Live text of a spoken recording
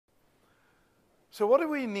So what do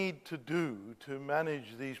we need to do to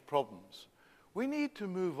manage these problems? We need to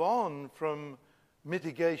move on from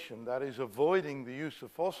mitigation, that is avoiding the use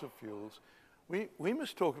of fossil fuels. We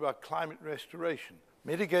must talk about climate restoration.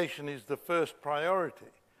 Mitigation is the first priority.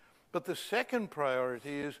 But the second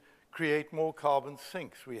priority is create more carbon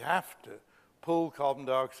sinks. We have to pull carbon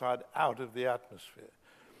dioxide out of the atmosphere.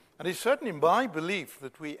 And it's certainly my belief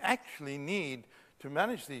that we actually need to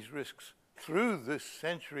manage these risks through this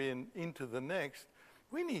century and into the next.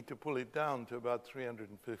 We need to pull it down to about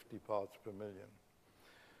 350 parts per million.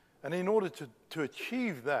 And in order to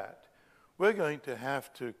achieve that, we're going to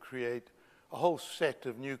have to create a whole set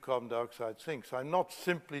of new carbon dioxide sinks. I'm not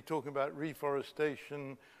simply talking about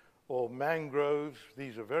reforestation or mangroves.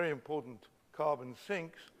 These are very important carbon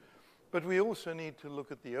sinks. But we also need to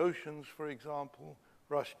look at the oceans, for example.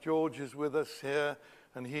 Russ George is with us here,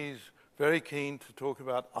 and he's very keen to talk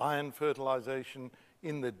about iron fertilization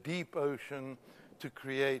in the deep ocean to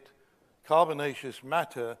create carbonaceous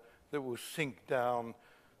matter that will sink down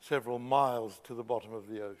several miles to the bottom of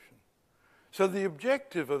the ocean. So the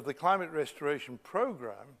objective of the climate restoration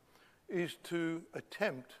program is to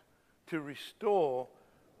attempt to restore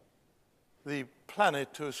the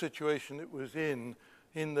planet to a situation it was in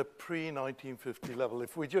the pre-1950 level.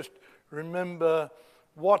 If we just remember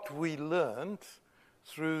what we learned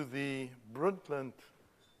through the Brundtland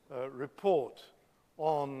report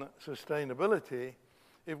on sustainability,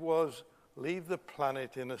 it was leave the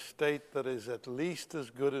planet in a state that is at least as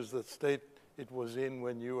good as the state it was in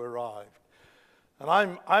when you arrived. And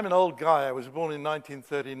I'm an old guy. I was born in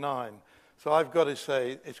 1939. So I've got to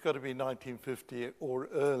say it's got to be 1950 or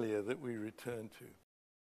earlier that we return to.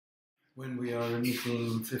 When we are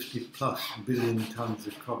emitting 50 plus billion tons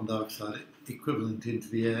of carbon dioxide equivalent into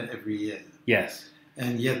the air every year. Yes.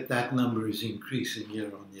 And yet that number is increasing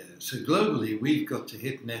year on year. So globally, we've got to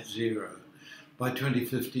hit net zero by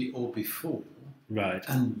 2050 or before. Right.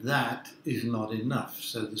 And that is not enough.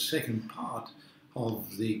 So the second part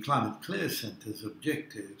of the Climate Clear Centre's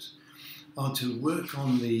objectives are to work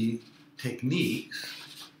on the techniques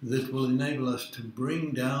that will enable us to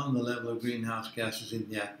bring down the level of greenhouse gases in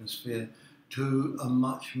the atmosphere to a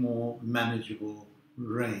much more manageable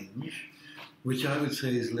range, which I would say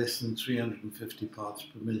is less than 350 parts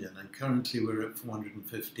per million, and currently we're at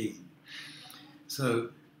 415. So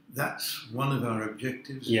that's one of our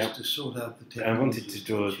objectives, is to sort out the technology. I wanted to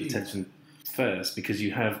draw attention first, because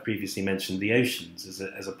you have previously mentioned the oceans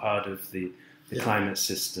as a part of the climate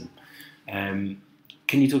system.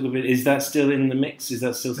 Can you talk a bit, is that still in the mix? Is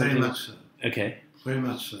that still something? Very much so. Okay. Very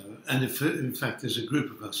much so. And in fact, there's a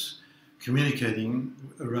group of us communicating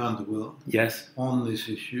around the world on this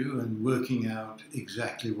issue and working out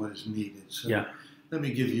exactly what is needed. So let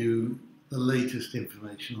me give you the latest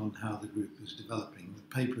information on how the group is developing.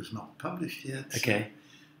 The paper is not published yet, so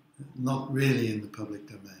not really in the public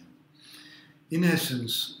domain. In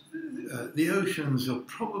essence, the oceans are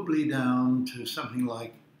probably down to something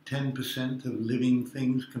like 10% of living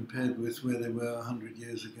things compared with where they were 100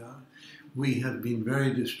 years ago. We have been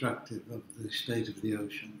very destructive of the state of the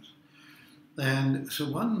oceans. And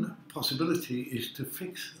so one possibility is to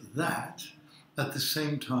fix that at the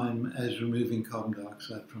same time as removing carbon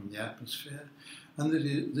dioxide from the atmosphere. And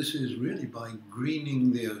this is really by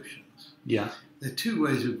greening the oceans. Yeah. There are two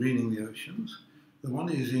ways of greening the oceans. The one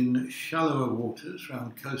is in shallower waters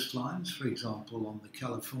around coastlines, for example, on the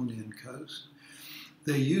Californian coast.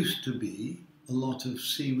 There used to be a lot of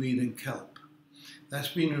seaweed and kelp. That's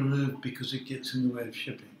been removed because it gets in the way of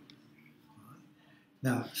shipping.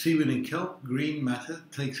 Now, seaweed and kelp, green matter,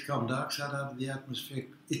 takes carbon dioxide out of the atmosphere.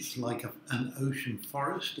 It's like an ocean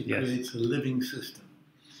forest. It creates a living system.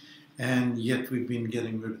 And yet we've been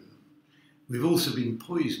getting rid of them. We've also been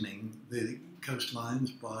poisoning the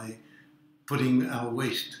coastlines by putting our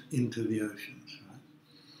waste into the oceans. Right?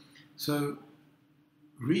 So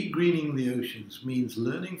regreening the oceans means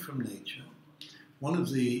learning from nature. One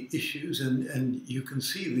of the issues, and you can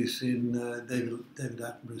see this in David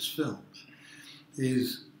Attenborough's films,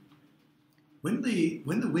 is when the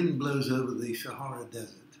wind blows over the Sahara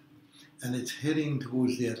Desert and it's heading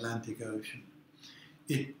towards the Atlantic Ocean,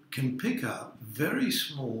 it can pick up very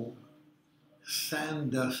small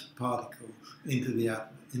sand dust particles into the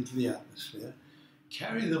atmosphere,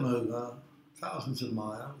 carry them over thousands of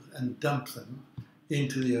miles and dump them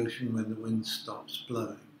into the ocean when the wind stops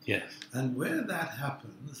blowing. Yes. And where that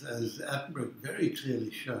happens, as Attenborough very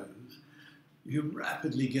clearly shows, you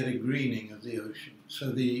rapidly get a greening of the ocean.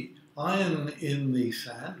 So the iron in the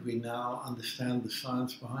sand, we now understand the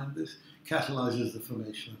science behind this, catalyzes the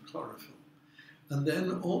formation of chlorophyll. And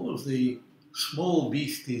then all of the small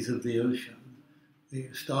beasties of the ocean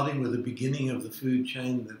starting with the beginning of the food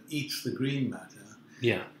chain that eats the green matter,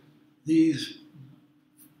 Yeah. these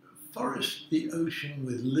forest the ocean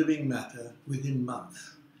with living matter within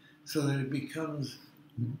months, so that it becomes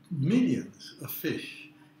millions of fish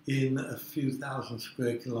in a few thousand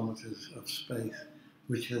square kilometers of space,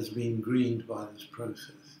 which has been greened by this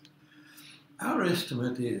process. Our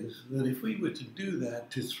estimate is that if we were to do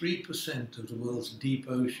that to 3% of the world's deep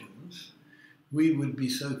oceans, we would be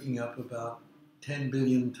soaking up about 10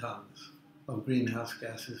 billion tons of greenhouse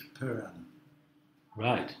gases per annum.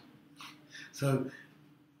 Right. So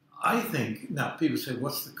I think, now people say,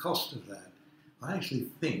 what's the cost of that? I actually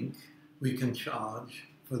think we can charge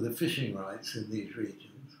for the fishing rights in these regions.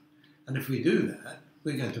 And if we do that,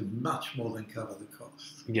 we're going to much more than cover the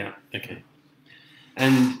costs. Yeah, okay.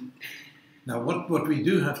 And now what we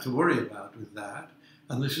do have to worry about with that,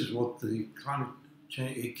 and this is what the climate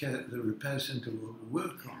change, the repair centre will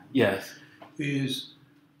work on, yes, is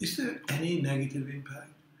there any negative impact?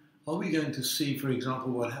 Are we going to see, for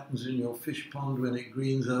example, what happens in your fish pond when it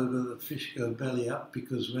greens over, the fish go belly up,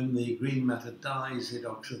 because when the green matter dies, it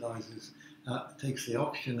oxidizes, takes the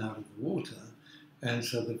oxygen out of the water, and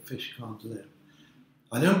so the fish can't live.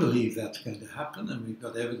 I don't believe that's going to happen, and we've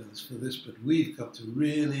got evidence for this, but we've got to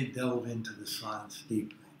really delve into the science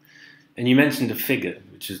deeply. And you mentioned a figure,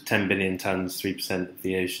 which is 10 billion tons, 3% of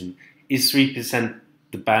the ocean. Is 3%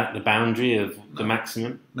 the boundary of the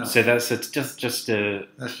maximum? No. So that's just a...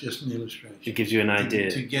 That's just an illustration. It gives you an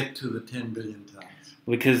idea. To get to the 10 billion tons.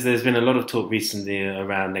 Because there's been a lot of talk recently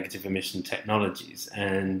around negative emission technologies,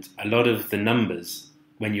 and a lot of the numbers,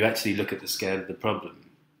 when you actually look at the scale of the problem,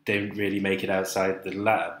 don't really make it outside the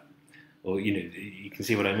lab, or you can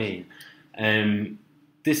see what I mean.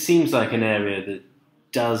 This seems like an area that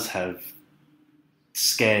does have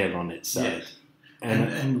scale on its side. Yes.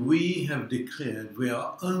 And we have declared we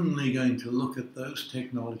are only going to look at those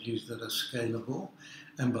technologies that are scalable,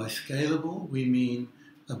 and by scalable we mean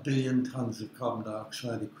 1 billion tons of carbon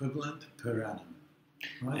dioxide equivalent per annum.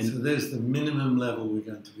 Right? So there's the minimum level we're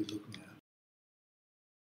going to be looking at.